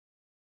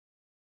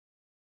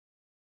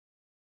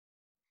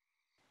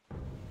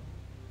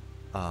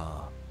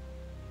Ah,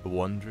 the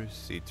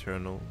wondrous,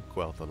 eternal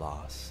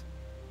Quel'Thalas.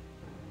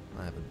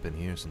 I haven't been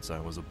here since I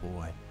was a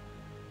boy.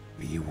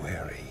 Be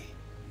wary.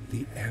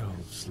 The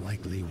elves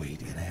likely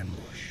wait in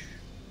ambush.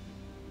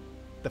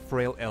 The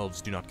frail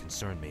elves do not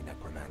concern me,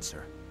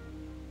 Necromancer.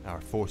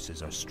 Our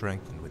forces are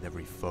strengthened with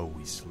every foe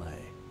we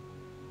slay.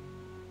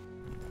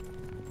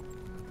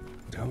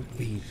 Don't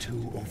be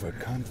too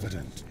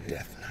overconfident,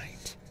 Death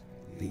Knight.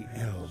 The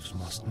elves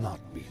must not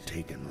be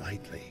taken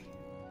lightly.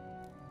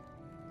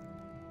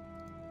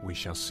 We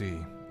shall see.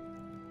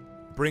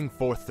 Bring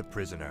forth the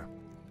prisoner.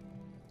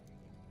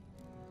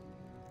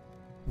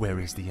 Where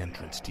is the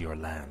entrance to your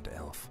land,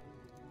 elf?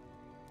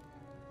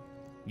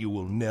 You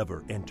will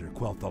never enter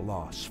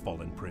Quel'Thalas,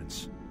 Fallen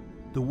Prince.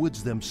 The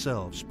woods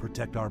themselves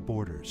protect our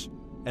borders,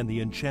 and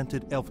the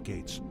enchanted elf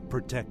gates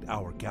protect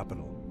our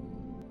capital.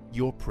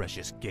 Your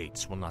precious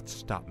gates will not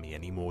stop me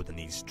any more than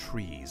these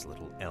trees,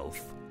 little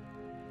elf.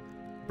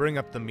 Bring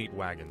up the meat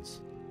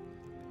wagons.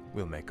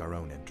 We'll make our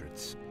own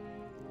entrance.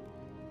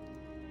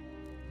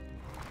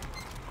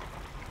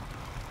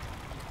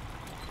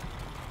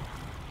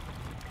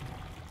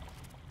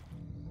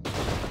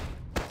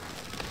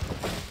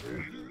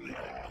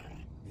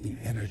 The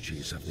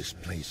energies of this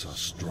place are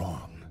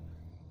strong.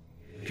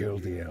 Kill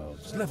the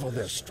elves, level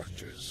their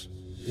structures.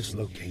 This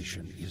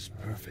location is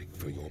perfect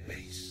for your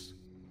base.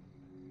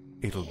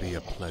 It'll be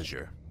a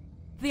pleasure.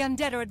 The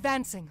undead are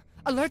advancing.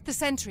 Alert the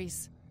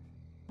sentries.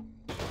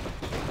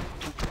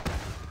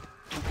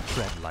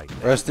 Tread lightly.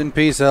 Rest in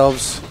peace,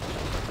 elves.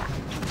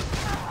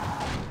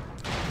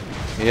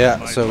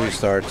 Yeah, so we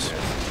start.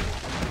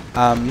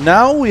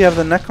 Now we have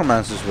the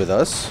necromancers with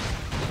us,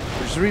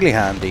 which is really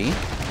handy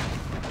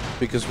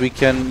because we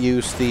can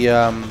use the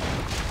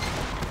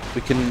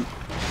we can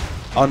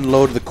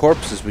unload the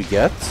corpses we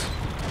get.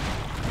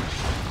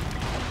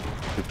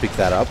 We pick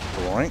that up,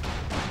 alright.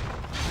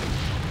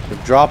 We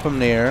drop them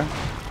near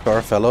to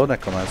our fellow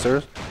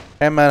necromancers.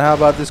 Hey man, how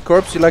about this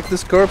corpse? You like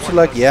this corpse? You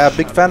like? Yeah,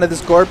 big fan of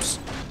this corpse.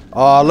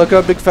 Oh, look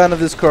how big fan of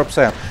this corpse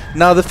I am.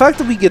 Now the fact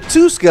that we get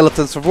 2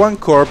 skeletons for 1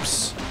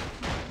 corpse,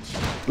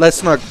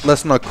 let's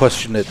not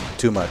question it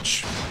too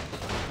much.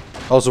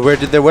 Also, where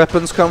did their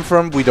weapons come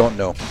from? We don't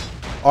know.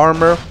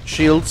 Armor,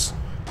 shields,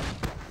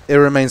 it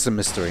remains a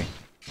mystery.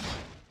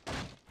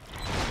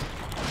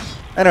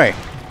 Anyway,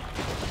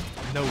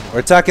 we're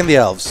attacking the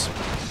elves.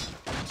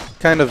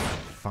 Kind of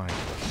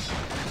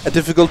a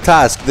difficult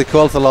task. The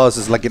Quel'Thalas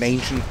is like an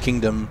ancient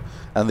kingdom,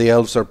 and the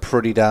elves are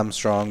pretty damn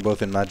strong,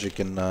 both in magic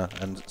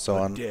and so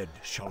on.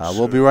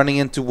 We'll be running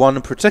into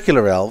one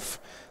particular elf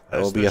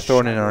that will be a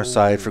thorn in our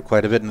side for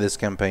quite a bit in this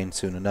campaign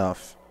soon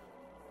enough.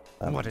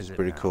 What is it?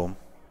 Pretty cool.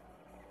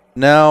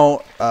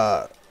 Now,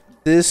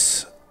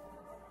 this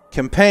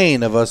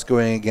campaign of us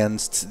going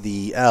against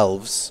the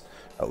elves,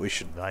 we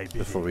should,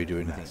 before we do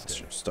anything,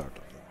 start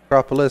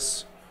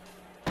Acropolis.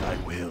 I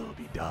will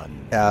be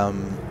done.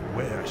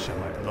 Where shall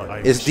my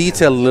blood Is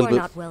detailed a little bit. You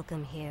are not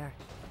welcome here.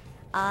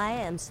 I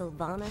am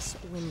Sylvanas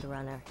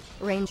Windrunner,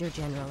 Ranger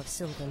General of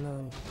Silver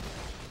Moon.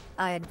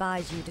 I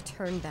advise you to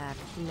turn back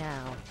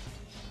now.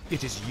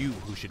 It is you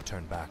who should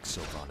turn back,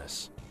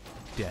 Sylvanas.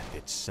 Death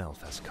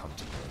itself has come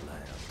to your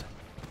land.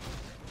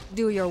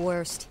 Do your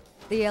worst.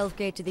 The Elf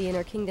Gate to the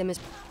Inner Kingdom is...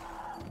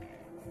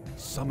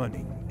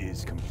 Summoning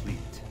is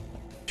complete.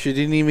 She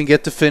didn't even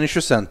get to finish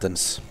her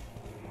sentence.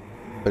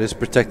 But is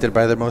protected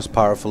by their most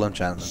powerful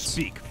enchantments.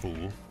 Speak,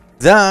 fool.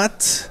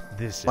 That,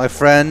 my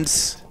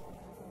friends,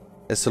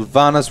 is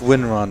Sylvanas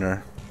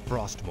Windrunner,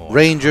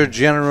 Ranger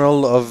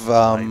General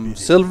of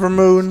Silver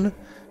Moon,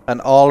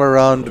 and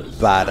all-around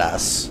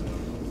badass.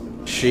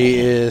 She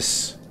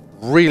is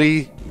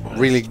really,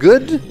 really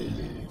good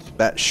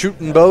at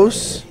shooting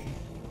bows,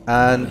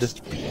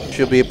 and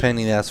she'll be a pain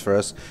in the ass for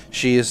us.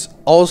 She is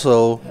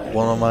also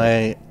one of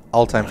my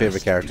all-time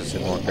favorite characters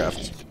in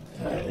Warcraft.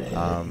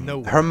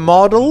 Her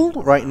model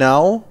right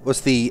now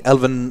was the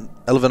Elven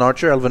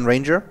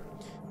Ranger.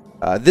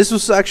 This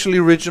was actually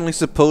originally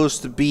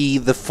supposed to be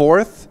the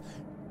 4th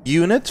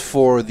unit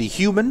for the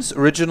humans.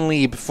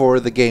 Originally, before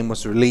the game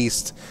was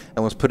released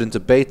and was put into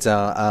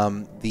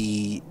beta,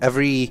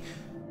 every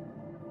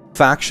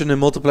faction in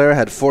multiplayer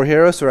had 4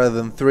 heroes rather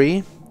than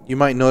 3. You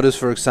might notice,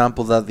 for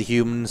example, that the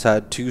humans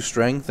had 2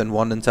 strength and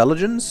 1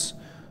 intelligence.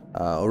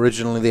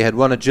 Originally they had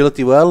 1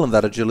 agility well, and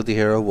that agility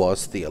hero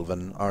was the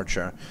Elven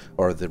Archer,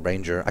 or the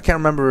Ranger. I can't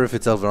remember if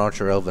it's Elven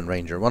Archer or Elven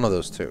Ranger, one of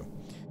those 2.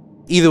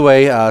 Either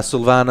way,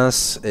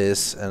 Sylvanas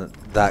is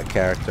that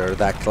character,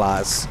 that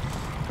class,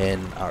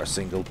 in our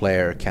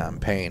single-player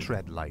campaign.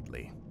 Tread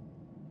lightly.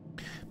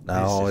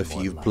 Now, if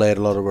you've played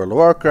a lot of World of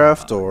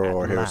Warcraft,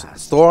 or Heroes of the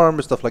Storm,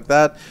 or stuff like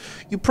that,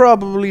 you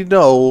probably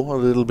know a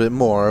little bit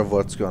more of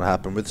what's going to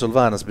happen with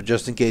Sylvanas, but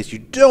just in case you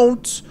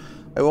don't,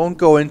 I won't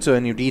go into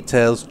any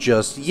details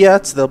just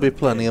yet. There'll be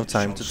plenty of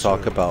time to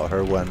talk about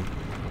her when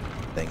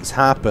things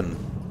happen.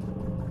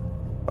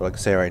 All I can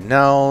say right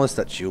now is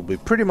that she'll be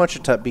pretty much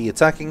be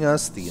attacking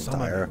us the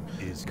entire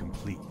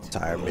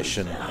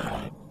mission.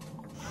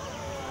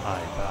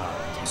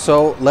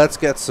 So let's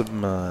get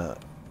some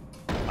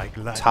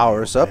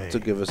towers up to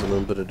give us a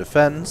little bit of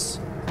defense.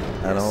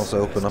 and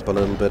also open up a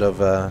little bit of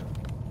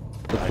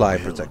supply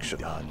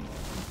protection.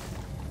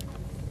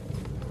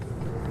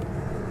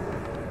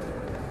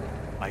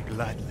 I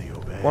gladly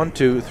obey. 1,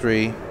 2,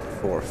 3,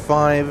 4,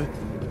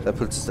 5. That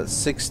puts us at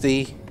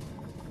 60.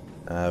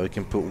 We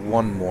can put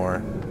one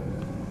more,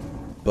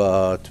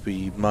 but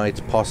we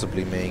might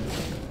possibly make.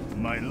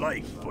 My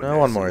life. No,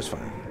 one more is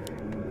fine.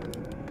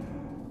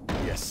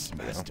 Yes,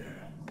 master.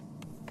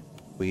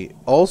 We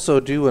also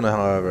do want to,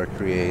 however,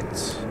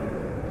 create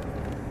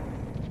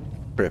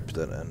crypt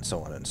and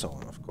so on and so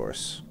on, of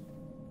course.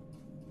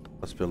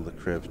 Let's build the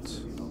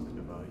crypt.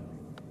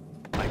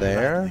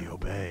 There.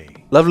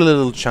 Lovely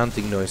little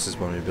chanting noises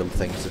when we build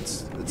things.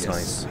 It's yes,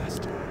 nice.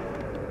 Master.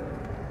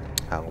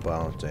 How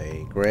about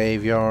a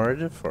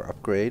graveyard for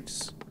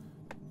upgrades?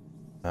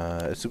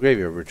 It's a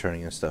graveyard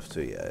returning and stuff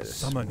too. Yeah.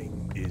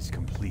 Summoning is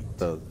complete.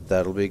 So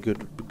that'll be a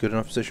good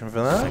enough position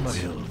for that.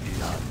 Summoning is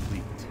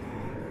complete.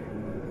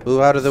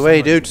 Move out of the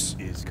way, dudes.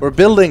 We're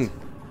building.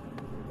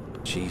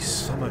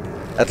 Jeez.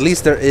 At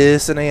least there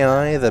is an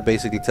AI that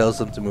basically tells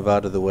them to move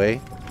out of the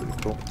way. Pretty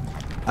cool.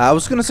 I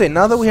was gonna say,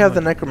 now that we have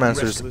the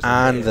necromancers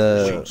and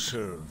the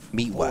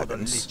meat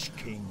wagons,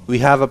 we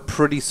have a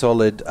pretty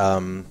solid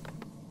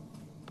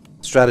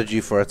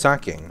strategy for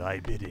attacking,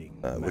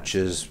 which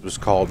was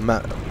called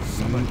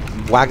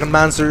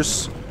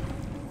wagonmancers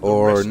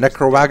or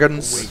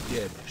necro-wagons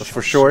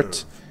for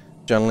short.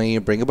 Generally,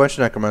 you bring a bunch of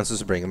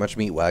necromancers, bring a bunch of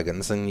meat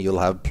wagons, and you'll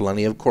have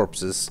plenty of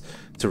corpses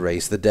to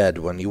raise the dead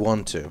when you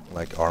want to,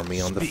 like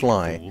army on the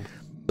fly.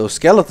 Those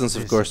skeletons,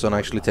 of course, don't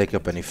actually take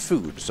up any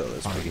food, so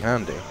that's pretty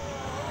handy.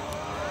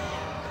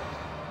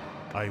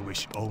 I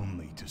wish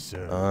only to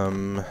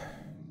serve.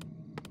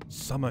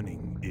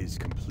 Summoning is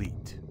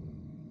complete.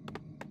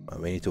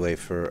 We need to wait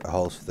for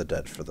halls for the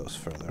dead for those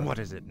further. What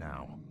is it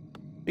now?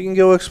 We can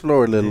go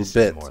explore a little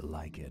bit more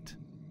like it.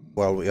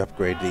 While we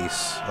upgrade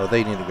these. Oh,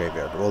 they need a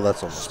graveyard. Well,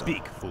 that's almost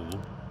Speak, done.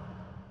 Fool.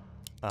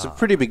 It's a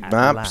pretty big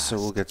map, so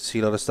we'll get to see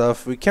a lot of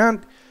stuff. We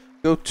can't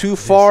go too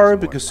far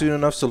because soon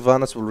enough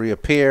Sylvanas will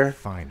reappear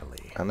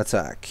and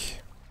attack.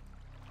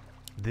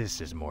 This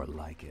is more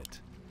like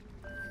it.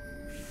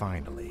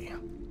 Finally.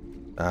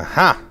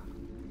 Aha!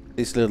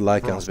 These little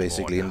icons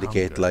basically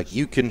indicate like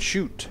you can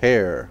shoot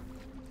here.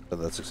 So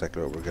that's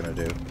exactly what we're gonna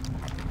do.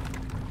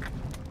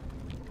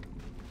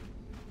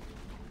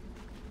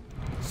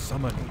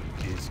 Summoning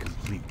is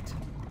complete.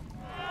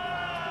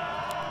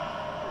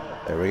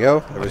 There we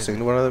go. Every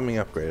single one of them being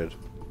upgraded.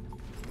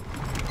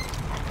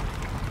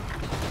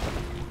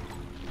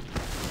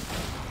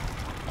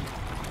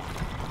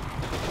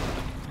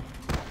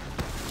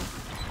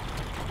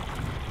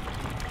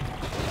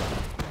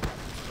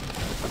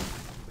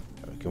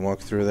 We can walk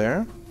through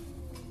there.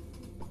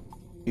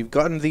 We've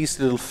gotten these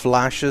little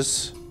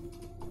flashes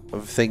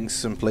of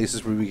things and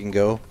places where we can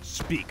go.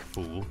 Speak,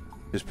 fool.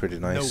 It's pretty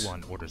nice. No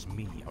one orders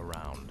me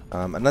around.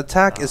 An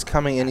attack is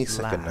coming any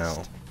second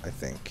now, I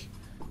think.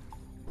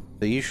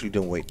 They usually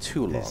don't wait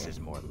too long. This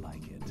is more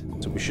like it.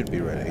 So we should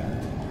be ready.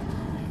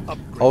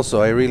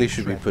 Also, I really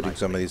should be putting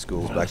some of these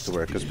ghouls back to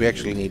work, because we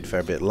actually need a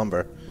fair bit of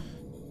lumber.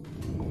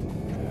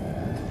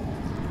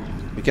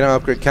 We can now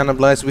upgrade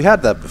Cannibalize. We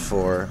had that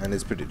before, and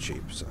it's pretty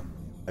cheap, so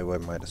I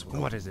might as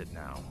well. What is it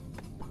now?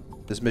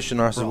 This mission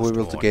also will be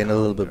able to gain a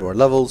little bit more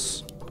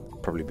levels.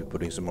 Probably be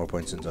putting some more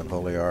points into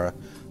Unholy Aura.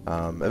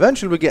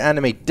 Eventually we get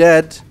Animate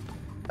Dead.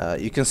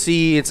 You can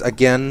see it's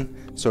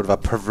again sort of a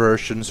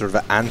perversion, sort of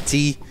an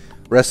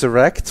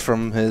anti-resurrect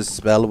from his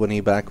spell when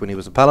he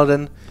was a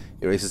paladin.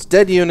 He raises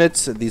dead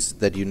units. These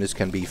dead units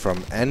can be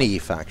from any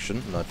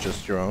faction, not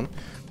just your own.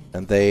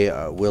 And they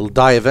will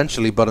die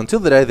eventually, but until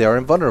the day they are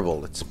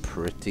invulnerable. It's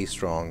pretty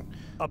strong.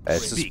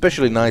 It's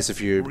especially nice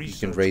if you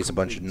can raise a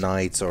bunch of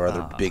knights or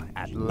other big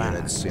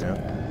units, you know.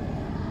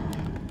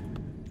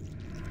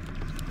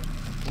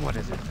 What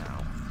is it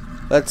now?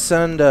 Let's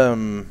send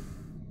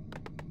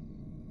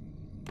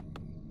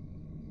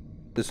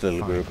this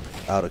little group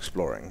out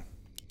exploring.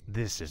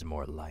 This is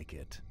more like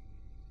it.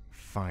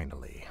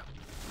 Finally.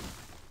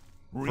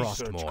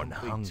 Frostmourne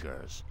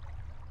hungers.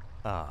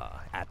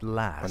 Ah, at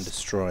last. And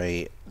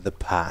destroy the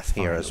path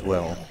here as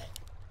well.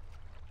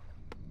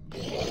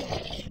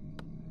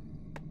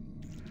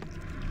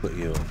 Put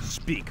you.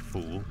 Speak,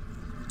 fool.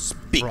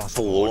 Speak,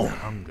 fool.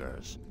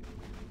 Hungers.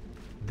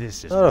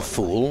 This is not a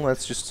fool.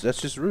 That's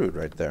just rude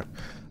right there.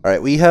 All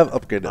right, we have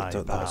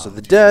upgraded the House of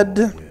the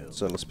Dead.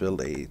 So let's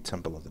build a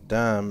Temple of the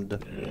Damned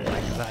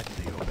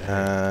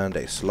and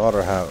a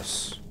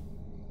slaughterhouse.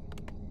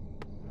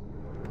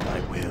 I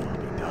will be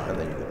done. And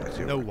then you go back to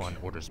your work. one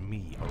orders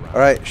me around. All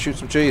right, shoot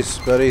some cheese,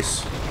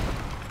 buddies.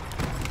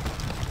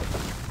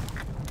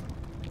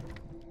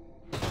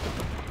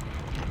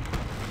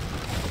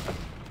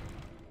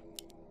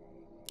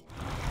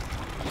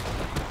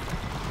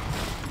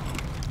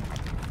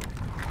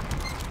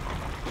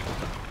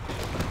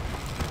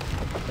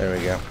 There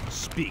we go.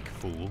 Speak,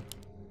 fool.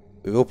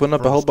 We've opened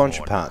up a whole bunch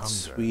of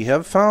paths. We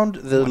have found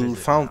the little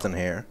fountain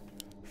here.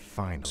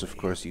 Finally. It's of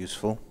course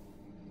useful.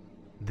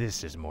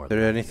 This is more. Is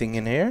there anything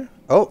in here?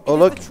 Oh,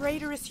 look! The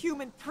traitorous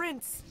human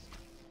prince.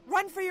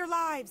 Run for your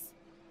lives.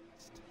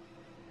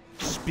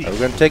 We're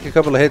gonna take a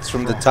couple of hits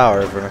from the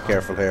tower if we're not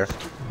careful here.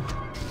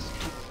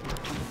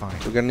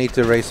 We're gonna need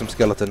to raise some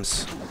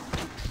skeletons.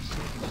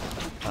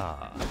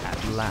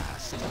 At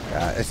last.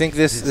 I think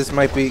this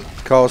might be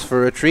cause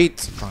for retreat.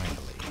 Finally.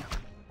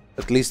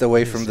 At least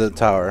away from the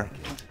tower.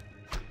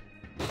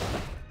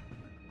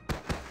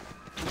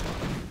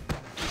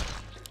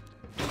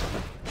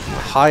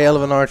 High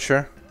Elven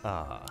Archer.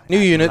 New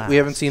unit, we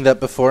haven't seen that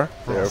before.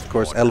 They're of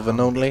course Elven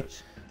only.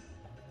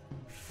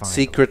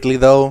 Secretly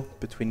though,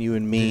 between you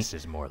and me, This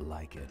is more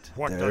like it.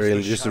 they're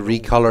really just a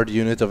recolored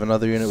unit of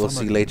another unit we'll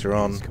see later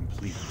on.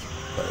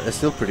 But it's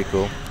still pretty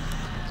cool.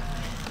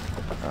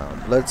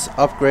 Let's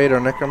upgrade our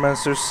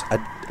Necromancers.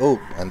 Oh,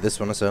 and this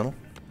one as well.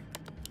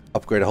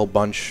 Upgrade a whole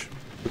bunch.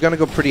 We're gonna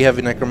go pretty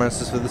heavy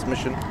Necromancers for this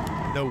mission.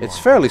 It's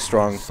fairly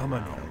strong.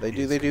 They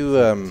do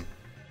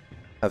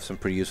have some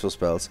pretty useful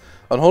spells.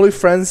 Unholy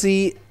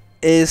Frenzy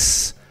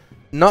is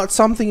not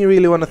something you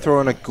really want to throw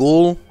on a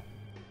ghoul.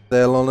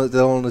 They'll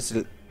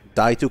only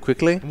die too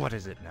quickly. What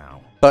is it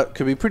now? But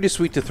could be pretty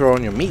sweet to throw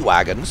on your meat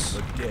wagons.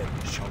 The dead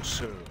shall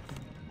serve.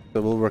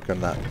 So we'll work on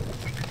that.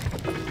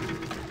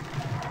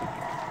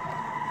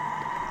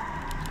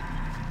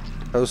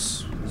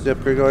 How's the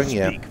upgrade going?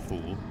 Yeah.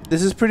 Fool.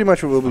 This is pretty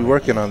much what we'll be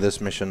working on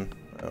this mission.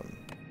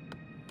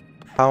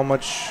 How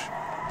much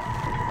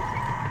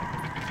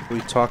are we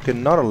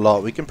talking? Not a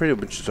lot. We can pretty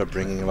much start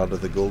bringing a lot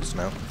of the ghouls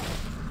now.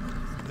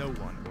 No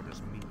one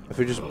orders me. If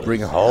we just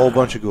bring a whole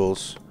bunch of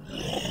ghouls.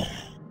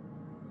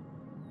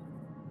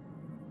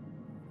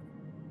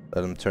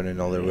 Let them turn in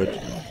all their wood.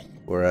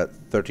 We're at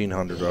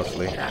 1300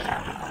 roughly.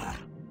 Here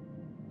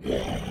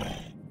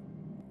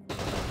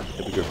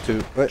we go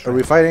too. Wait, are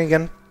we fighting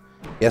again?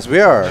 Yes, we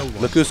are.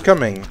 Look who's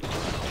coming.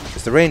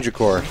 It's the Ranger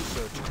Corps.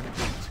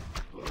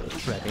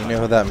 You know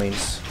what that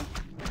means.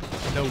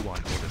 No one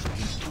orders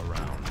me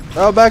around.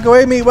 Oh, back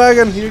away, meat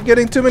wagon! You're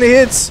getting too many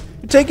hits.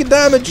 You're taking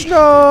damage.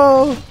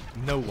 No.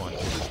 No one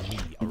orders me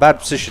around. Bad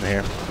position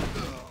here.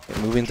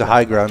 Okay, moving to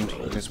high ground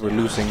because we're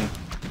losing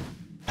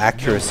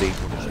accuracy.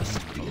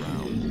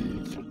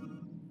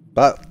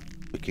 But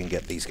we can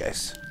get these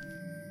guys.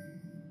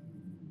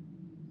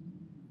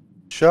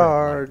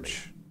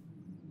 Charge.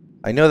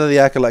 I know that the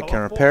Acolyte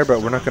can repair,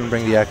 but we're not going to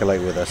bring the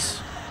Acolyte with us.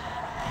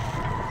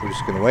 We're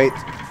just going to wait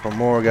for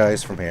more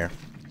guys from here.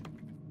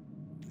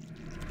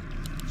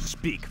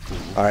 Speak, fool.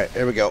 Alright,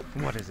 here we go.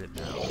 What is it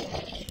now?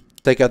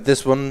 Take out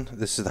this one.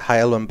 This is the High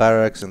Elven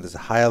Barracks, and this is the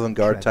High Elven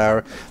Guard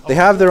Tower. They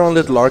have their own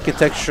little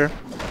architecture.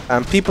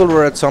 And people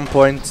were at some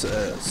point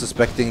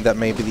suspecting that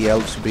maybe the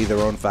elves would be their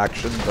own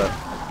faction, but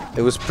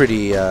it was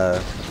pretty...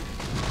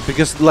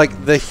 because,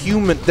 like, the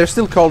human... They're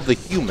still called the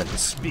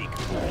humans.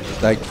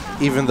 Like,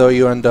 even though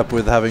you end up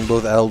with having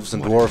both elves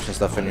and dwarves and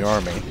stuff in your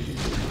army.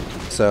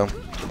 So,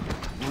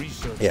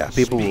 yeah,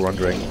 people were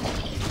wondering.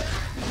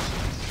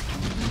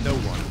 No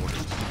one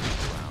orders me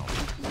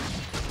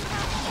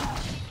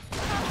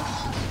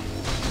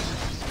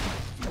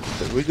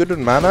around. Are we good with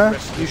mana?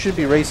 You should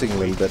be racing a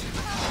little bit.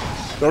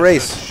 Go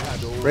race!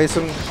 Race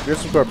some... Here's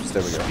some corpses.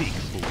 There we go.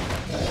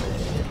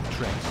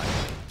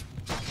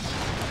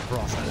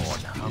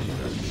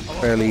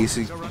 Fairly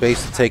easy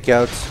base to take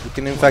out. We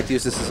can in fact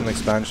use this as an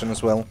expansion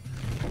as well.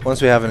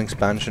 Once we have an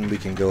expansion we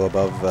can go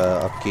above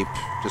upkeep,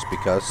 just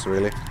because,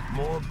 really.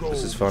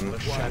 This is fun.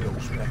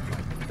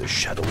 The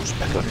shadows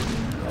beckon.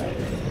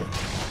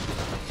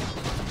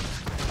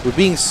 We're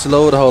being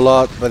slowed a whole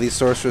lot by these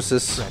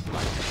sorceresses.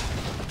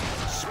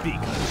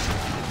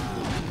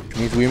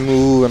 We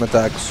move and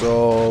attack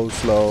so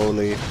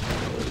slowly.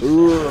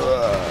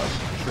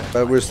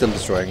 But we're still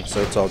destroying, so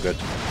it's all good.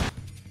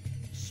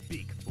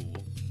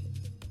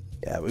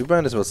 Yeah, we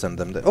might as well send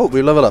them there. Oh,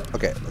 we level up.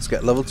 Okay, let's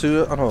get level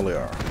 2 on Holy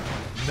Hour.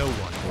 No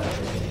one.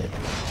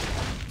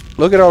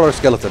 Look at all our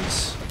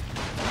skeletons.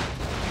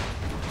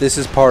 This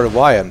is part of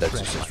why Undead is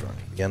so strong.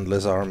 The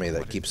endless army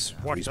that keeps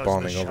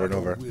respawning over and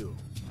over.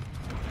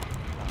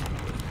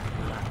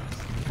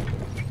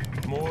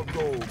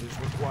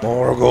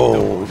 More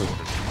gold.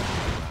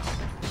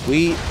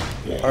 We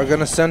are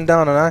gonna send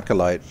down an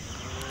Acolyte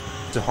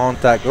to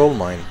haunt that gold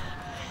mine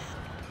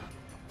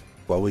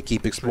while we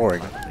keep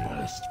exploring.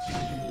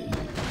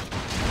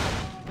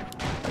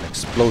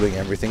 Exploding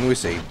everything we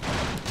see.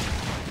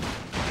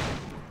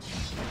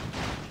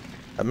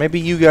 Maybe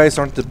you guys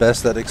aren't the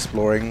best at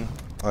exploring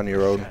on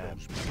your own.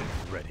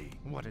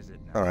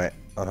 Alright,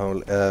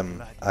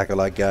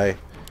 Acolyte guy.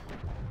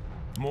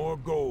 More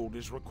gold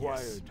is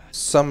required.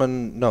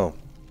 Summon... no.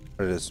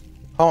 There it is.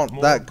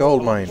 Haunt that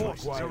gold mine.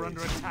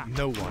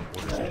 No one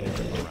orders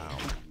me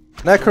around.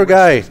 Necro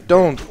guy,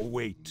 don't.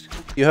 Wait.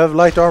 You have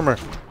light armor.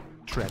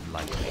 Tread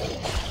lightly.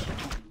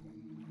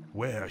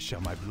 Where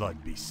shall my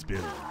blood be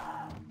spilled?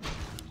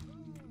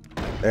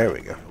 There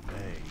we go.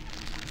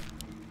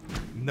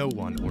 No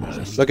one orders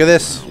me. Look at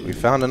this. We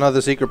found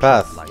another secret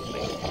path.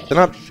 They're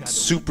not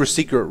super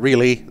secret,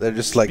 really. They're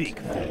just like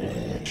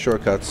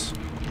shortcuts.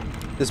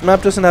 This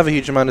map doesn't have a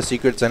huge amount of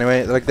secrets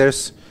anyway. Like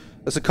there's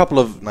a couple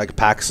of like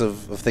packs of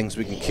things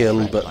we can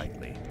kill, but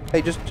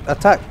hey, just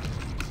attack.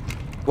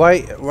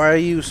 Why are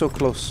you so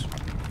close?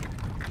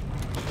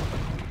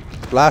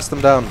 Blast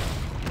them down.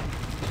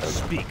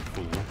 Speak,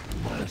 fool.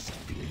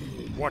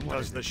 What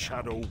does the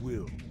shadow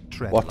will?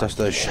 What does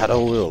the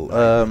shadow will?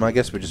 I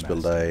guess we just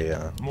build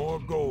a... More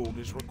gold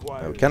is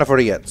required. we can't afford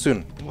it yet.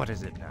 Soon. What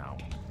is it now?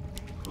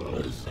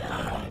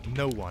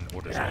 No one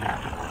orders me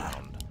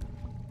around.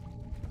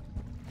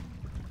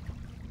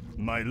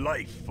 My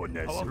life for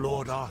Nessie.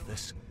 Lord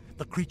Arthas,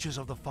 the creatures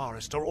of the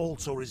forest are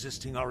also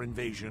resisting our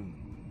invasion.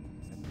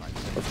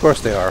 Of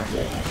course they are.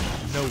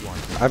 No one.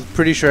 I'm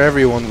pretty sure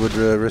everyone would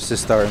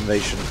resist our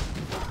invasion.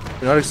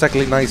 We're not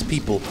exactly nice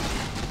people.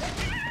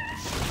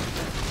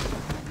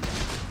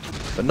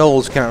 The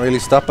gnolls can't really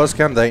stop us,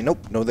 can they?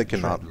 Nope, no they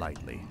cannot.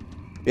 Lightly.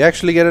 We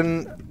actually get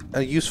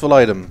a useful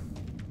item.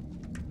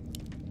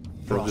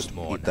 We'll just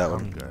Frostmourne eat that one.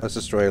 hunger. Let's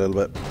destroy a little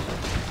bit.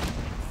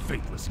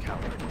 Faithless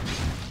coward.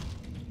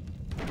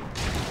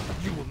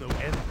 You will know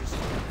end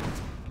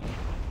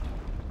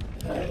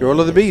this. You're all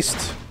of the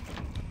beast.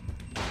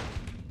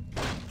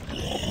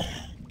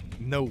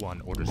 No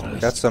one orders me.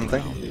 That's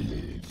something.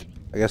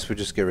 I guess we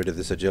just get rid of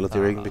this agility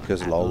ring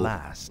because lol.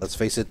 last. Let's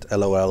face it,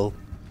 LOL.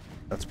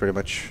 That's pretty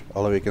much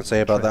all we can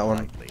say about that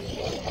one.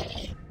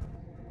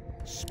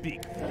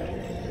 Speak.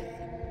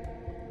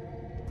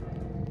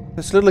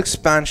 This little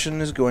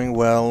expansion is going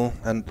well,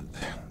 and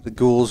the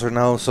ghouls are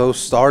now so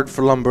starved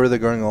for lumber, they're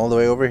going all the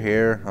way over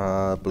here.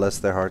 Bless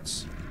their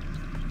hearts.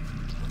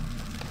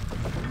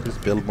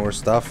 Just build more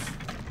stuff.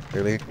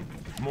 Really?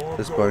 At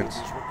this point.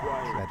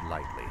 Tread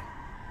lightly.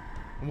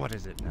 What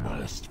is it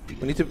now?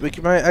 We need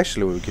to.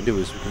 Actually, what we can do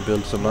is we can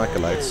build some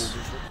acolytes.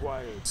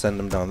 Send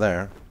them down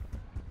there.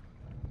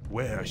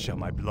 Where shall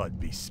my blood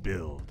be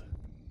spilled?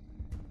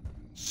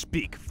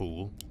 Speak,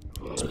 fool.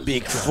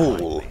 Speak,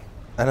 fool.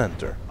 And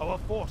enter. Our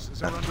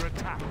forces are under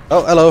attack.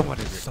 Oh, hello. What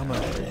is it?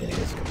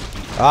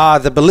 Ah,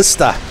 the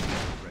ballista.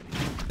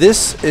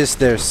 This is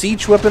their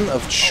siege weapon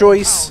of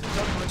choice.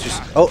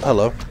 Just, oh,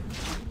 hello.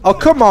 Oh,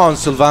 come on,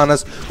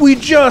 Sylvanas. We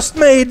just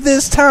made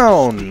this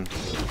town.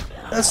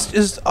 That's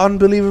just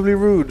unbelievably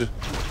rude.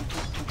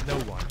 No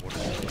one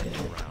orders me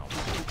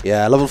around.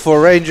 Yeah, level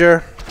 4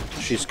 ranger.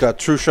 She's got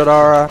true shot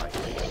aura.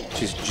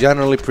 She's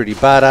generally pretty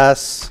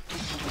badass.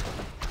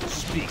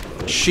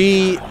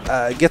 She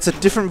gets a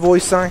different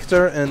voice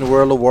actor in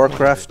World of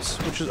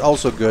Warcraft, which is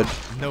also good.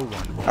 No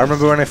one. I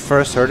remember when I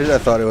first heard it, I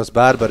thought it was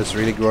bad, but it's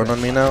really grown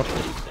on me now.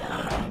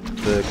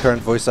 The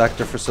current voice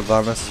actor for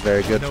Sylvanas is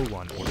very good. No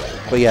one orders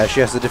me. But yeah,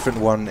 she has a different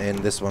one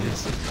in this one.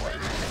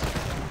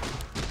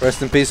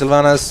 Rest in peace,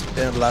 Sylvanas.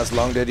 Didn't last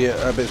long, did you?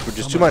 I bet it was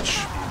just too much.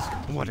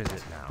 What is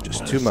it now?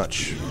 Just too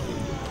much.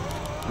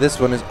 This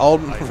one is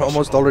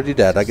almost already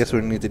dead. I guess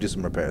we need to do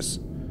some repairs.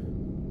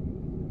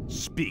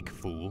 Speak,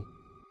 fool.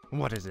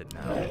 What is it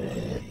now?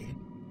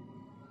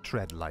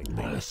 Tread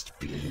lightly.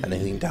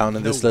 Anything down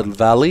in this little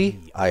valley?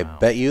 I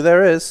bet you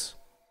there is.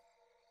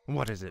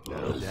 What is it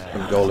now?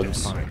 Some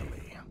golems. Finally.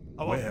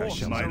 Where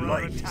shall my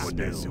life be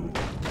spilled?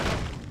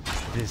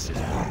 This is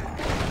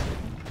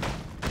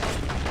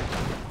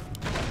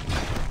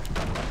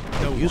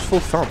Useful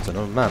fountain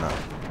of mana.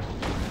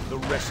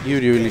 You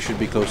really should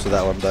be close to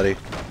that one, buddy.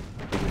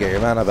 You can get your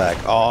mana back.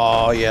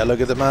 Oh yeah,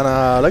 look at the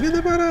mana. Look at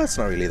the mana. It's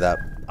not really that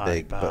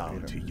big, but you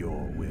know. To your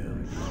will.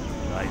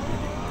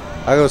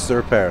 I goes to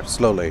repair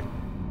slowly.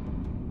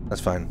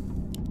 That's fine.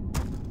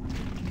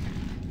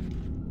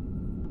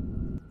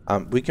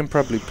 We can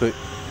probably put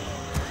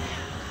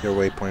your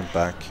waypoint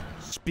back.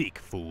 Speak,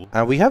 fool.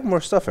 And we have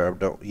more stuff here,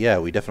 don't? Yeah,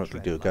 we definitely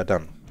do.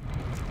 Goddamn.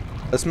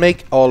 Let's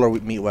make all our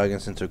meat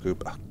wagons into a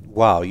group.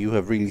 Wow, you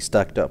have really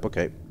stacked up.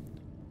 Okay.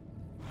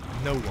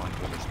 No one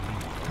orders me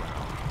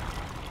around.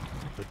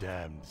 The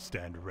damned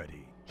stand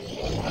ready.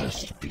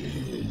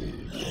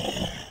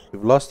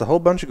 We've lost a whole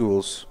bunch of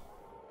ghouls.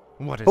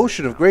 What is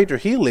Potion of greater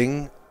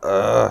healing.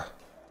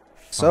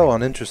 So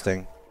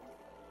uninteresting.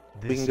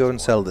 We can go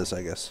and sell this,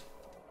 I guess.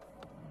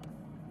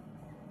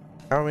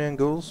 Are we in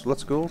ghouls?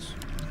 Let's ghouls.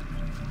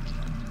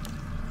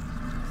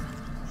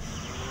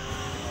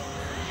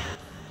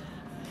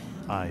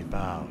 I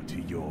bow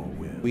to your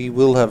will. We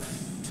will have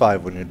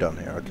 5 when you're done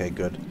here. Okay,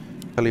 good.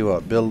 Tell you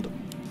what, build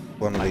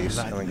one of these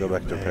and then go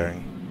back to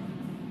repairing.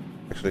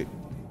 Actually,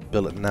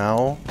 build it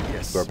now.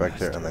 Yes, go back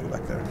there and then go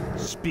back there.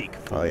 Speak,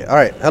 fool. Oh yeah. All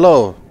right.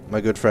 Hello,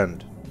 my good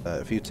friend.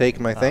 If you take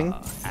my thing,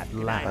 At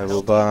last. I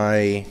will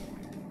buy.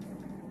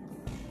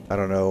 I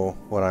don't know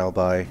what I'll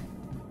buy.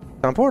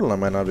 Town Portal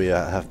might not be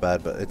half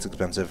bad, but it's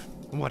expensive.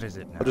 What is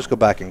it now? I'll just go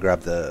back and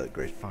grab the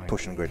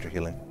potion of greater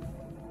healing.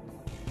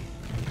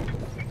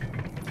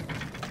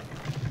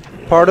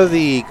 Part of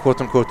the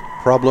quote-unquote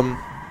problem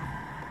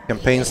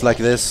campaigns like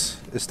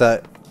this is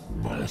that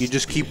you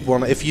just keep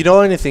one. If you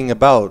know anything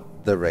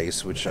about the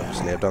race, which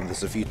obviously I've done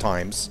this a few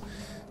times,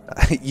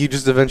 you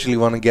just eventually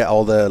want to get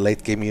all the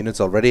late game units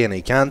already, and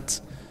you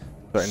can't.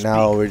 But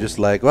now we're just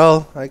like,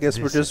 well, I guess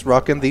we're just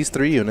rocking these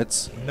 3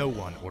 units. No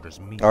one orders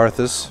me.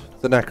 Arthas,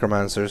 the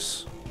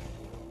necromancers,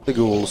 the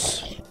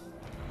ghouls,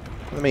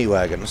 the meat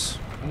wagons.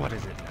 What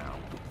is it now?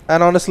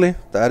 And honestly,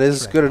 that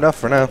is good enough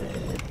for now.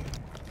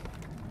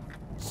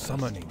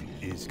 Summoning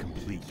is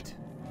complete.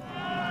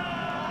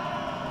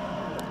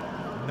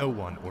 No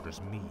one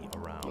orders me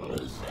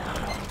around.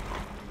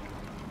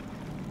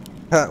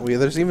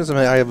 There's even some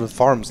I have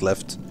farms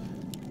left.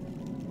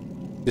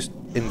 Just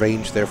in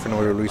range there for no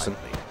other reason.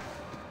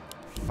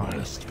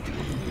 Finest.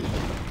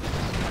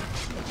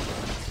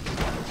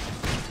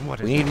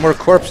 We need more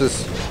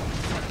corpses.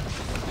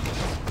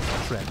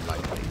 Tread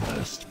lightly.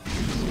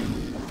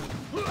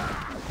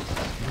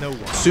 No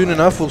one. Soon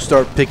enough, we'll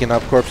start picking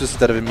up corpses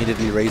instead of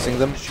immediately raising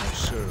them,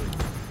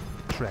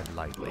 Tread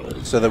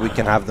lightly. so that we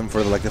can have them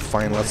for like the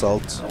final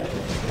assault.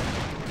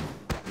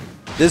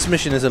 This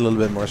mission is a little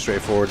bit more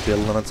straightforward.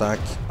 Build an attack.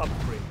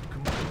 Upgrade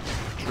complete.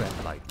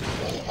 Tread lightly.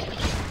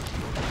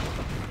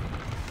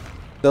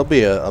 There'll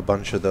be a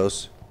bunch of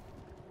those.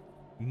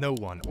 No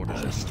one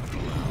orders us.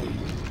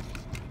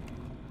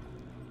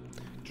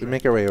 Should we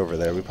make our way over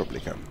there? We probably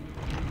can.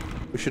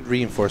 We should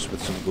reinforce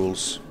with some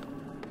ghouls.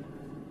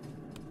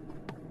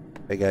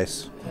 Hey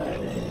guys.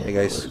 Hey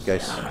guys,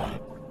 guys.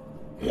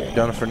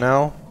 Done for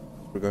now.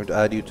 We're going to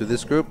add you to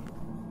this group.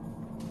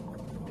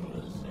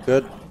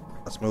 Good.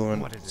 Let's move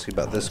on. Let's see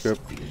about this group.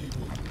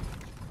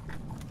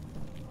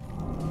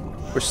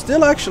 We're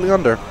still actually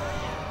under.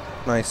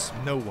 Nice.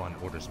 No one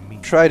orders me.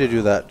 Try to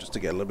do that just to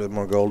get a little bit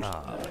more gold.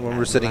 When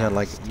we're sitting on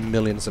like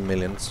millions and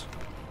millions.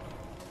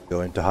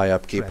 Go into high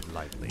upkeep.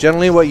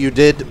 Generally what you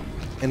did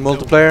in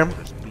multiplayer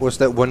was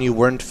that when you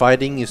weren't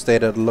fighting you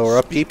stayed at lower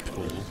upkeep.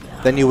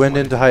 Then you went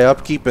into high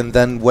upkeep and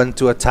then went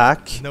to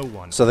attack.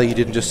 So that you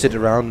didn't just sit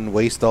around and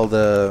waste all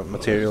the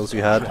materials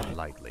you had.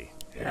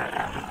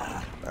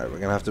 Alright, we're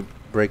gonna have to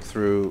break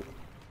through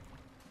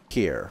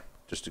here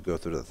just to go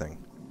through the thing.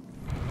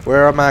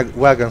 Where are my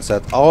wagons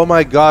at? Oh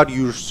my god,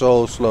 you're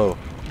so slow.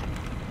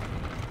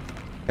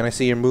 Can I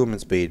see your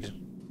movement speed?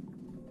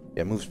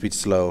 Yeah, move speed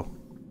slow.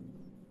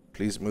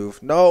 Please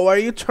move. No, why are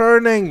you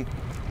turning?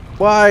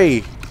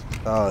 Why?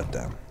 Oh,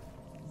 damn.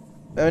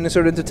 Any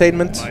sort of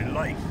entertainment? My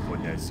life for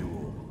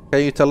Nezul.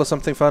 Can you tell us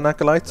something fun,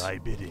 Acolyte? Thy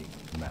bidding,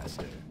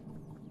 master.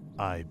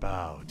 I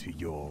bow to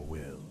your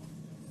will.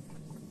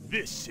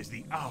 This is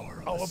the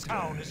hour. Our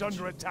town is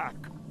under attack.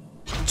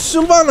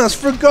 Sylvanas,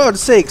 for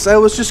God's sakes, I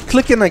was just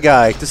clicking a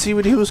guy to see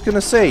what he was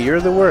gonna say. You're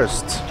the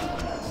worst.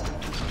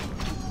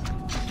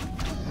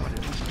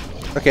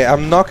 Okay,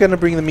 I'm not gonna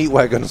bring the meat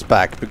wagons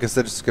back because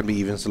they're just gonna be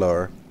even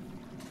slower.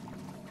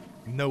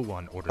 No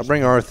one orders. I'll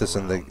bring Arthas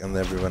and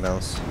everyone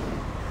else.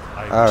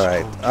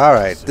 Alright,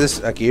 alright.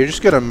 This okay, you're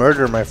just gonna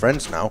murder my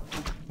friends now.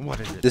 What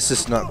is it? This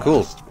is not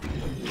cool.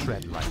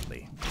 Tread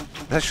lightly.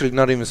 Actually,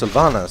 not even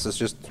Sylvanas, it's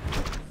just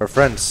her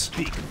friends.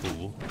 Speak,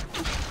 fool.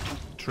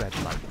 Tread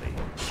lightly.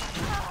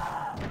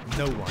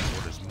 No one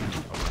orders me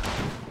around.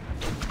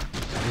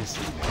 This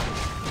is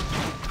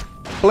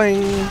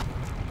Pling!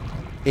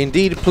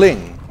 Indeed,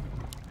 pling.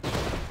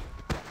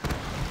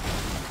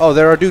 Oh,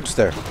 there are dudes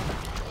there.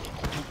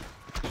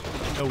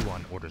 no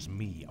one orders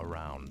me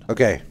around.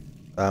 Okay.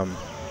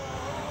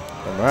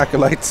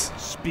 Acolytes.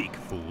 Speak,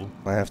 fool.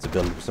 I have to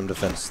build some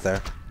defense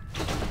there.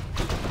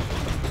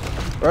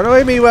 Run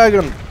away, me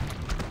wagon!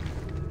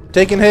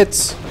 Taking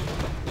hits.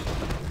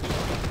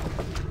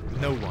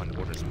 No one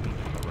orders me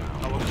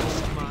around.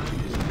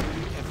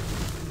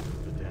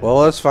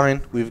 Well, that's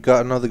fine. We've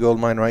got another gold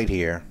mine right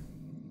here.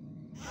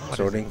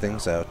 Sorting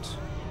things out.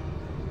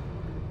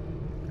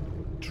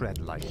 Tread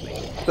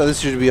lightly. So this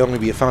should only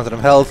be a fountain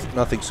of health.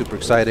 Nothing super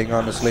exciting,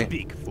 honestly.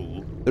 Speak,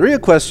 fool. The real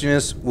question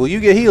is, will you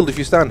get healed if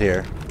you stand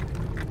here?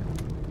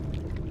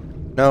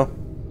 No.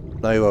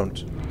 No, you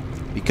won't.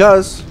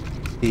 Because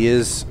he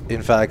is,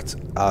 in fact,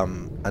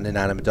 an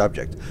inanimate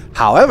object.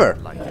 However,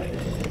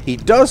 he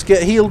does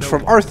get healed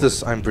from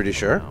Arthas, I'm pretty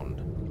sure.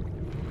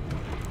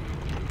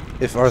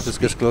 If Arthas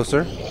gets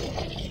closer.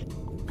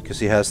 Because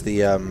he has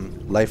the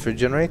life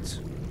regenerate.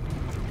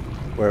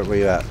 Where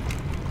you at?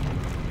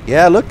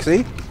 Yeah, look,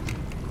 see?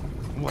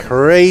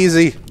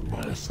 Crazy.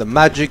 The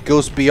magic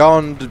goes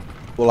beyond,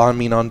 well, I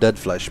mean undead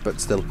flesh,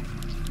 but still.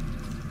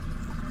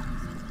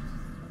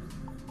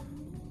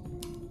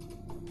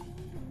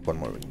 One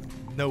more.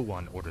 No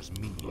one orders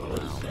me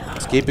around.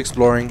 Let's keep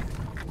exploring.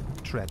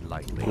 Tread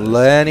lightly.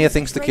 Plenty of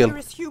things to kill.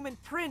 Traitorous human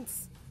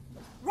prince!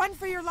 Run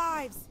for your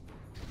lives!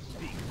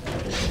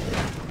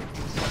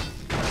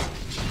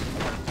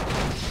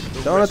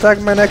 Don't attack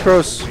my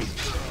necros.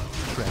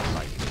 Tread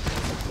lightly.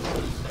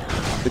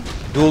 The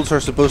ghouls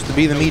are supposed to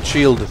be the meat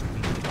shield.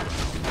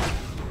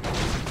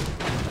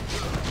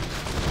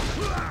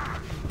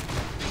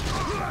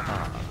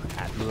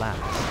 At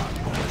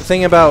last. The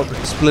thing about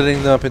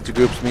splitting them up into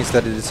groups means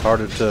that it is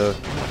harder to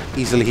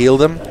easily heal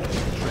them.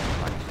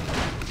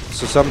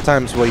 So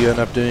sometimes what you end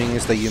up doing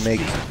is that you make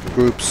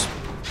groups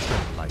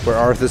where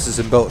Arthas is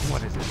in both,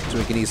 so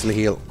we can easily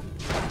heal.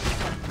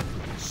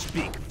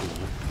 Speak, fool.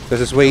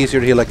 Because it's way easier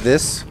to heal like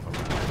this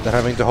than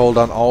having to hold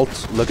on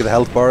Alt, look at the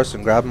health bars,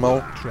 and grab them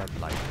all. Tread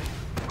lightly.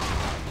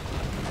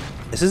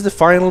 Is this the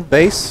final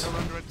base?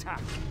 Under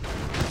attack.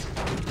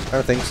 I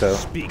don't think so.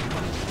 Speak.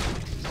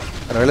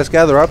 Anyway, let's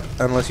gather up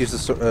and let's use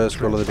the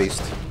scroll of the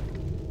beast.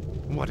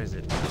 What is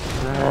it?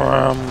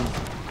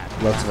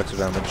 Lots of extra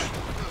damage.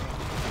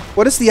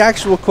 What is the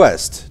actual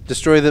quest?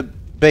 Destroy the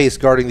base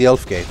guarding the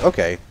elf gate.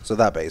 Okay, so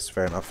that base,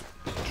 fair enough.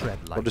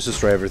 We'll just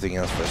destroy everything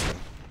else first then.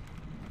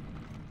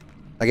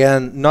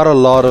 Again, not a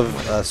lot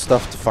of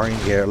stuff to find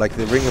here. Like,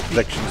 the Ring of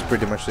Protection is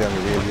pretty much the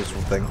only real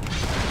useful thing.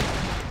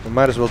 We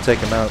might as well take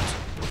him out.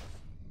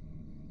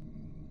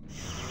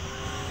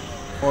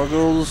 More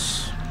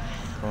ghouls.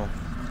 Oh.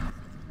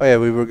 Oh yeah,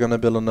 we were gonna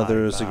build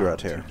another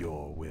ziggurat here.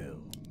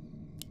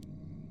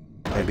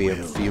 Maybe a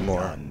few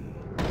more.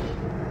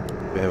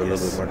 We have a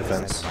little bit more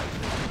defense.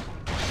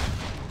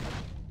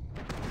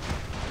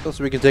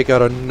 Also, we can take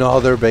out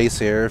another base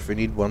here if we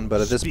need one,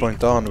 but at this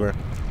point on, we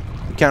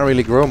can't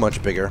really grow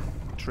much bigger.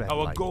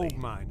 Our gold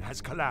mine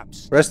has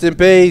collapsed. Rest in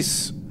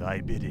peace! Thy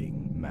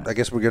bidding, master. I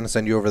guess we're gonna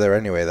send you over there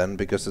anyway then,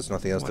 because there's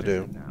nothing else to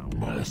do.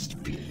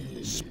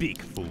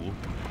 Speak, fool.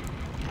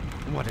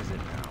 What is it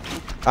now?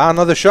 Ah,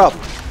 another shop!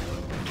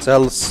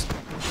 Sells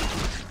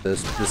the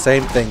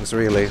same things,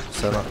 really,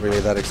 so not really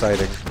that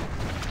exciting.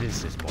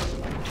 This is more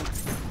like it.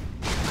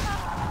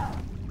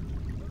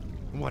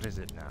 What is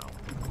it now?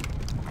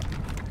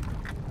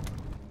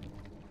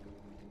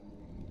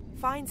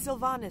 Find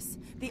Sylvanas.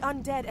 The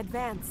undead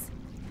advance.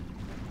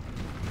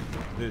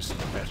 This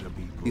better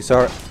be good. These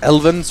are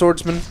elven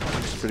swordsmen,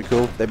 which is pretty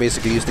cool. They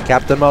basically use the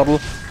captain model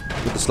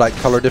with a slight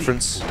color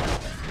difference.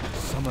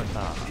 Summon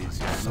is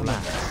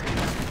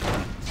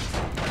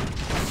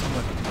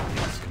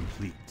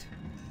complete.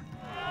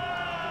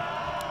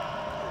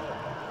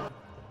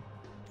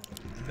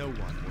 No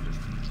one will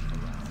just reach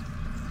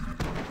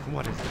around.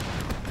 What is it?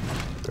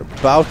 They're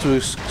about to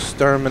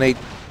exterminate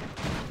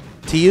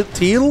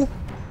teal?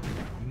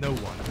 No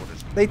one will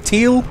just They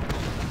teal?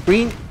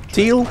 Green?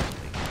 Teal?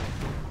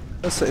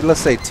 Let's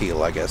say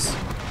teal, I guess.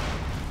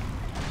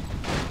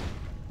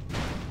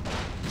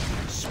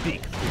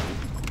 Speak,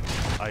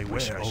 fool. I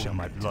wish all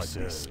my blood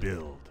be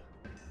spilled.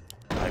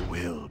 I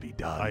will be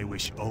done. I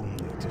wish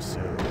only to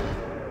serve.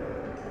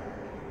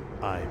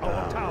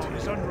 Our town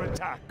is under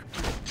attack.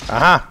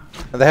 Aha!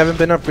 And they haven't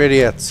been upgraded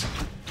yet.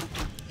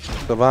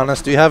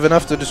 Sylvanas, do you have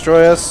enough to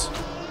destroy us?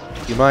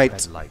 You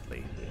might.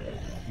 lightly.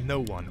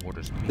 No one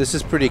orders me. This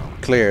is pretty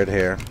cleared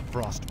here.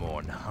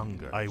 Frostborn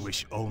hunger. I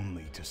wish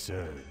only to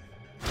serve.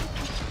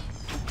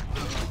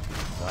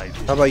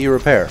 How about you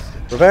repair?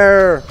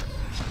 Repair!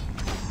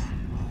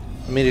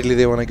 Immediately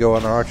they want to go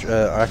on our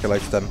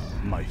acolytes then.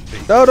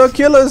 No, don't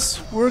kill us!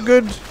 We're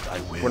good!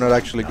 We're not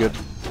actually good.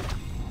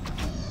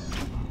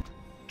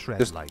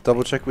 Just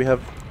double check we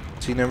have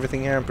seen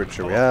everything here. I'm pretty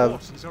sure we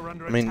have.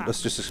 I mean,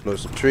 let's just explode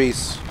some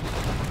trees.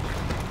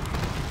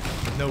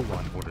 No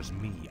one orders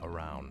me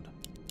around.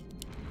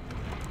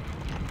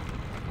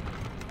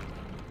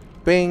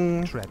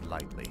 Bing! Tread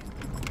lightly.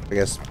 I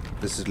guess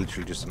this is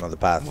literally just another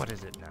path. What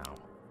is it now?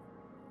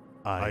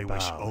 I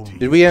wish only.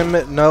 Did we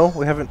admit? No,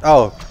 we haven't.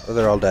 Oh,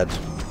 they're all dead.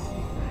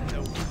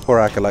 Poor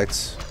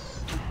acolytes.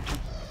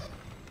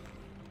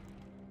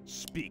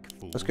 Speak,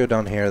 fool. Let's go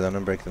down here then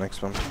and break the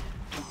next one.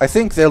 I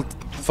think they'll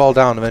fall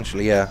down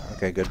eventually, yeah.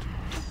 Okay, good.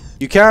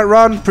 You can't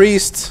run,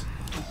 priest!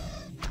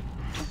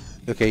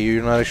 Okay,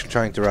 you're not actually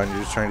trying to run,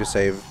 you're just trying to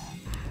save.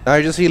 Now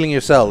you're just healing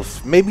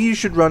yourself. Maybe you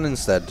should run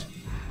instead.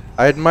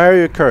 I admire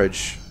your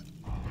courage.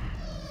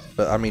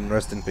 But, I mean,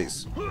 rest in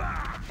peace.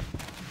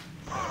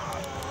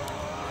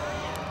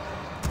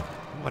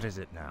 What is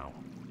it now?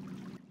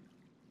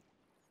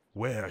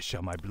 Where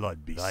shall my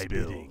blood be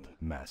spilled,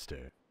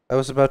 master? I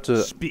was about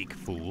to Speak,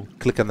 fool.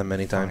 click on them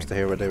many times to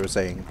hear what they were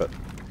saying, but...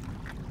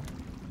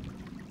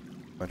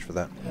 much for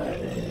that.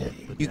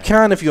 You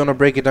can, if you want to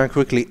break it down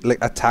quickly, like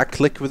attack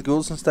click with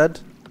ghouls instead.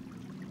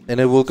 And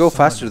it will go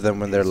faster than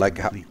when they're like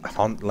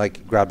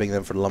like grabbing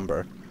them for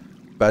lumber.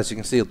 But as you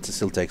can see, it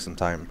still takes some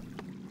time.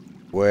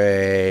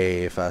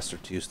 Way faster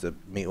to use the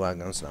meat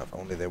wagons now. If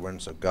only they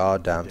weren't so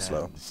goddamn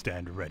slow.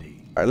 Stand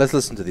ready. Alright, let's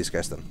listen to these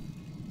guys then.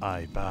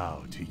 I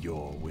bow to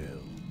your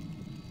will.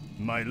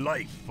 My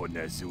life for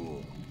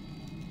Ner'zhul.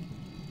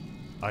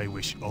 I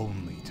wish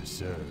only to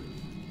serve.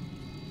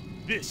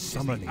 This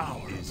summoning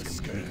is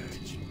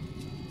complete.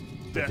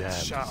 The damned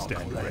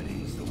stand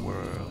ready. The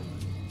world.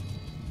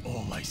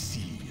 All I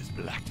see is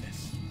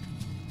blackness.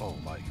 All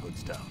my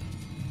hoods down.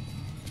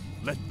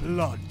 Let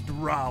blood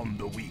drown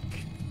the weak.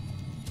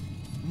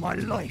 My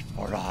life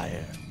for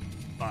ire.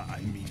 I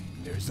mean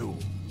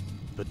Ner'zhul.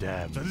 The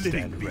damned the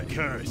living be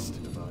cursed.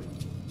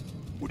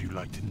 Would you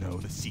like to know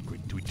the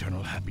secret to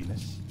eternal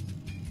happiness?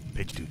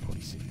 Page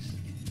 246.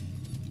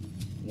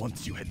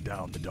 Once you head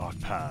down the dark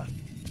path,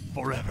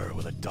 forever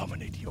will it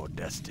dominate your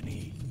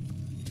destiny.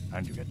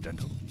 And you get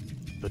dental.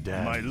 The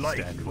damned my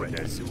life for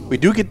Ner'zhul. We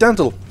do get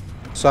dental.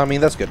 So, I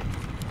mean, that's good.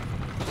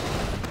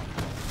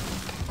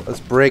 Let's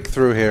break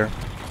through here.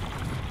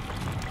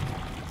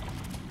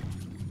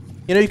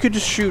 You know, you could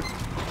just shoot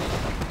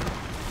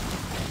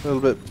a little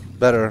bit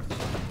better.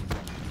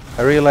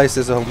 I realize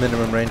there's a whole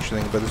minimum range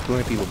thing, but there's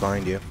plenty of people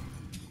behind you.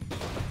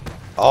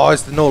 Oh,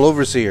 it's the Null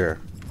Overseer.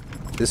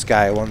 This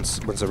guy wants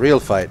a real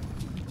fight.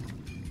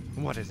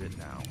 What is it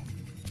now?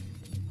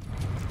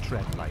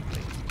 Tread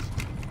lightly.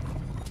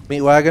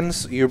 Meat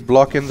wagons, you're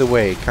blocking the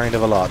way kind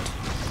of a lot.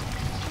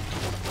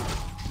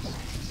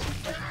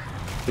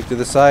 Stick to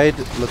the side,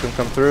 let them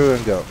come through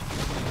and go.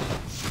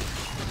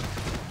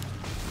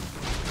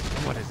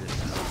 What is it?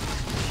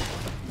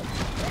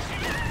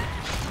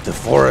 The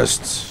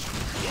forests.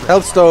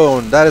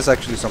 Healthstone! That is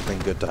actually something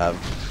good to have.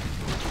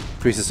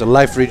 Increases the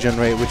life regen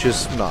rate, which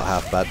is not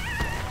half bad.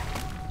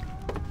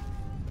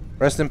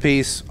 Rest in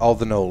peace, all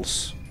the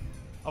gnolls.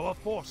 Our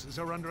forces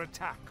are under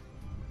attack.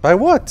 By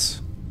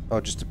what?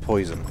 Oh, just the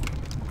poison.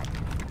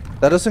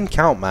 That doesn't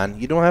count, man.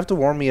 You don't have to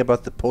warn me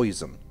about the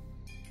poison.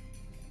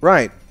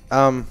 Right.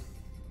 I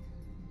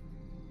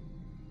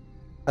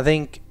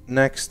think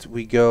next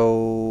we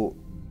go,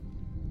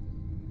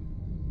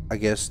 I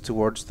guess,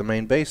 towards the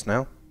main base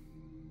now.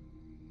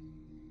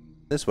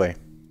 This way.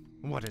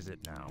 What is it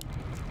now?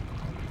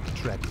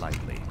 Tread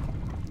lightly.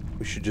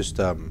 We should just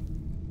kill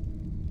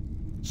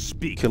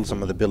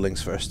some of the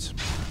buildings first.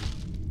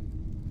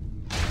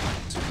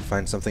 So we can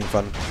find something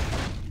fun.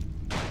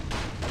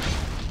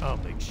 I'll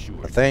make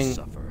sure A thing. you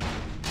suffer.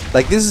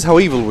 Like, this is how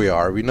evil we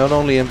are. We not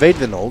only invade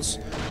the gnolls,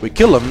 we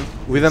kill them,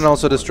 we then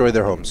also destroy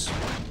their homes.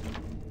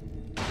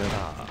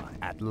 Ah,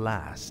 at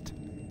last.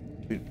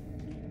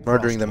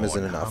 Murdering them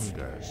isn't enough.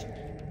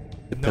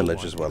 The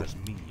pillage as well.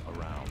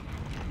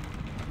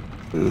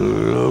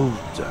 Loot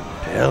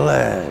and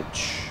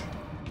pillage.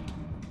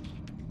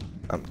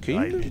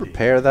 Can you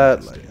repair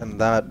that and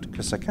that?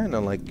 Because I kind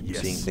of like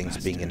seeing things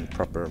being in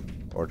proper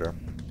order.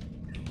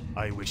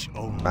 I wish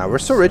only. We're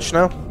so rich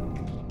now.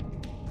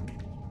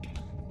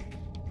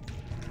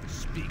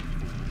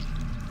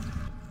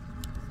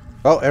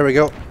 Oh, there we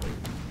go.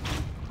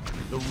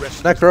 The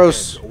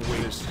Necros.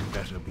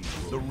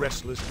 The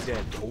restless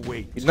dead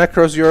await.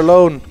 Necros, you're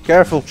alone.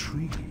 Careful.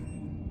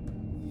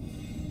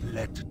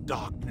 Let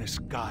darkness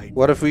guide.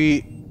 What if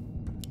we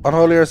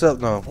unholy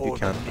ourselves? No, you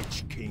can't.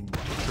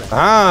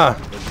 Ah!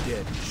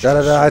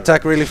 I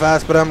attack really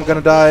fast, but I'm gonna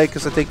die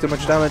because I take too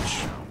much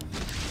damage.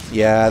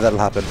 Yeah, that'll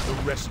happen.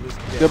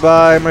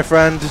 Goodbye, my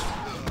friend.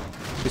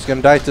 He's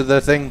gonna die to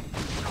the thing.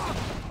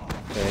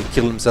 Yeah, he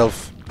killed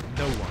himself.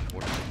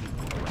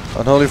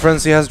 Unholy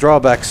Frenzy has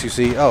drawbacks, you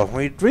see. Oh,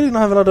 we really don't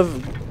have a lot of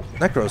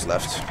Necros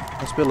left.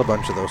 Let's build a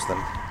bunch of those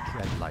then.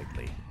 Tread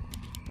lightly.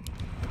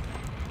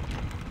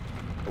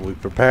 We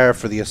prepare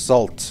for the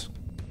assault.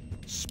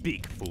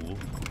 Speak, fool.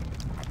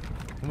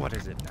 What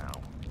is it now?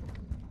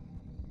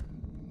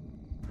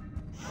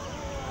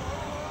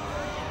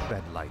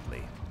 Tread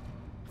lightly.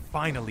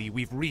 Finally,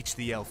 we've reached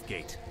the Elf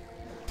Gate.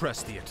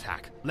 Press the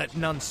attack. Let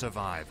none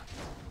survive.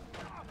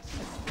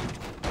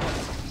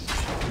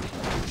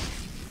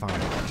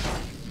 Finally.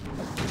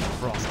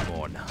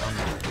 Frostborn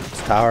hunger.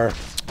 This tower.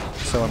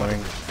 So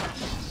annoying.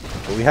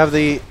 But we have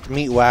the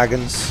meat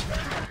wagons.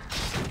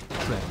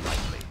 Tread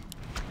lightly.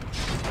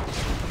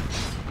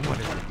 What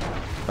is it?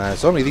 Man,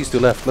 it's only these two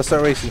left. Let's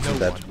start racing some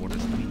dead. What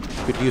is me?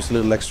 Could use a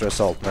little extra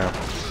assault now.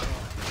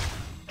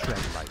 Tread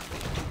lightly.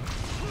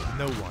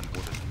 No one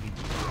orders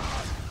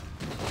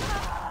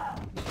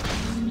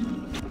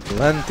me.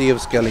 Plenty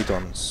of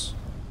skeletons.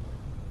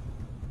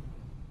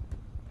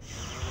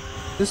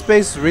 This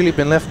base has really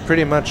been left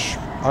pretty much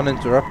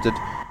uninterrupted.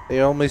 They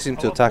only seem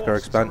to attack our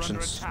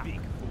expansions.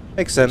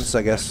 Makes sense,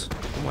 I guess.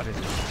 What is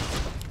it?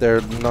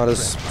 They're not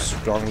as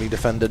strongly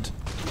defended.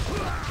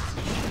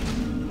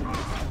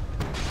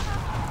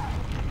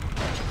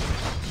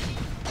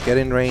 Get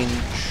in range.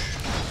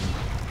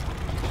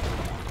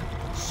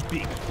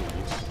 Speak,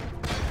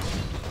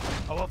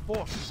 fool. Our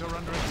forces are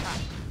under attack.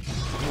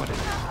 What is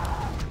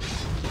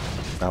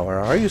it? Now, where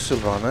are you,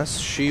 Sylvanas?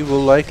 She will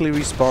likely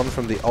respawn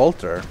from the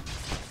altar.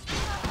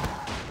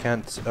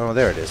 Can't. Oh,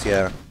 there it is.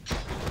 Yeah.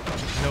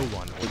 No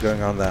one. We're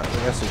going on that. I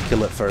guess we'll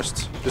kill it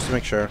first, just to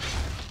make sure.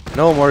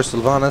 No more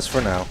Sylvanas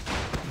for now.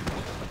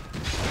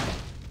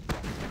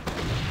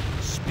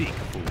 Speak,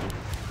 fool.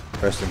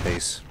 Rest in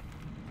peace.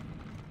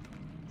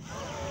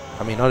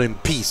 I mean, not in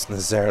peace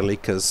necessarily,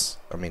 because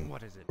I mean,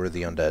 we're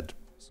the undead.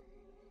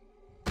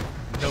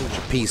 No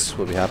peace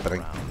will be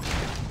happening.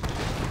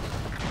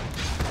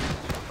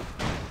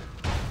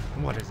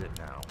 What is it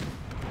now?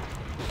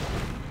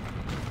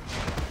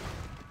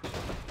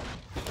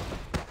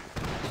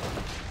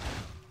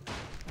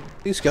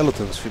 These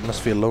skeletons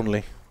must feel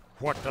lonely.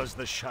 What does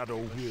the shadow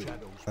will?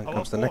 Then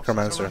comes the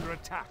necromancer.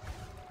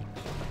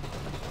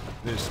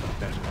 This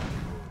better.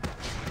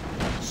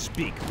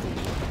 Speak, fool.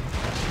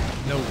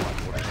 No one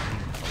will.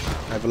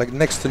 I have like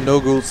next to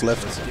no ghouls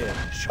left.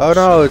 Oh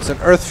no, it's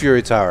an Earth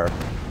Fury tower.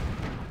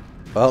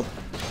 Well,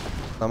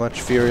 not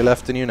much fury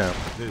left in you now.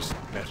 This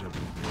better be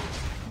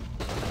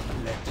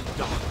good. Let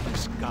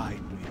darkness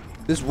guide me.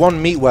 This one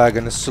meat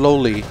wagon is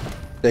slowly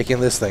taking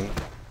this thing.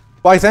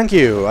 Why, thank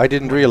you! I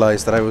didn't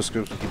realize that I was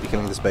going to be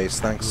killing this base.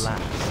 Thanks.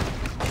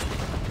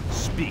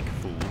 Speak,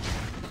 fool.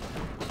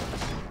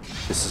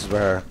 This is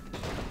where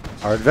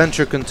our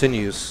adventure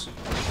continues.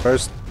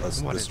 First,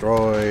 let's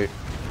destroy.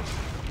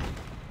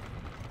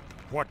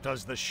 What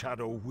does the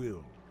shadow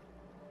will?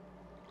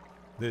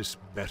 This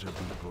better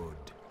be good.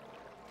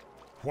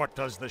 What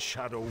does the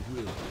shadow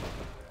will?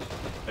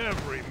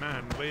 Every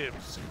man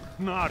lives.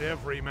 Not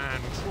every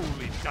man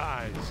truly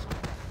dies.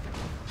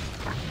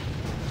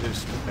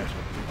 This better.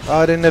 Oh,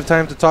 I didn't have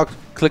time to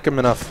click him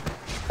enough.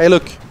 Hey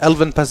look,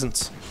 elven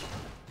peasants.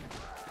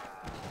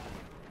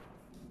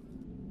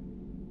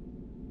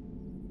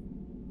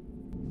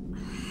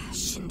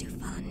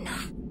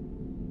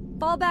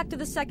 Fall back to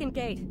the second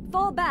gate.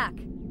 Fall back.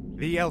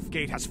 The elf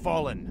gate has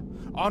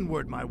fallen.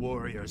 Onward, my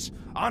warriors.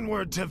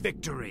 Onward to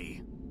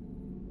victory.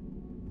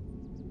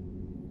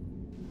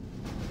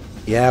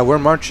 Yeah, we're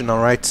marching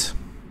alright.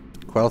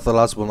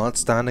 Quel'Thalas will not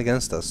stand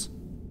against us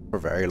for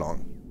very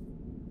long.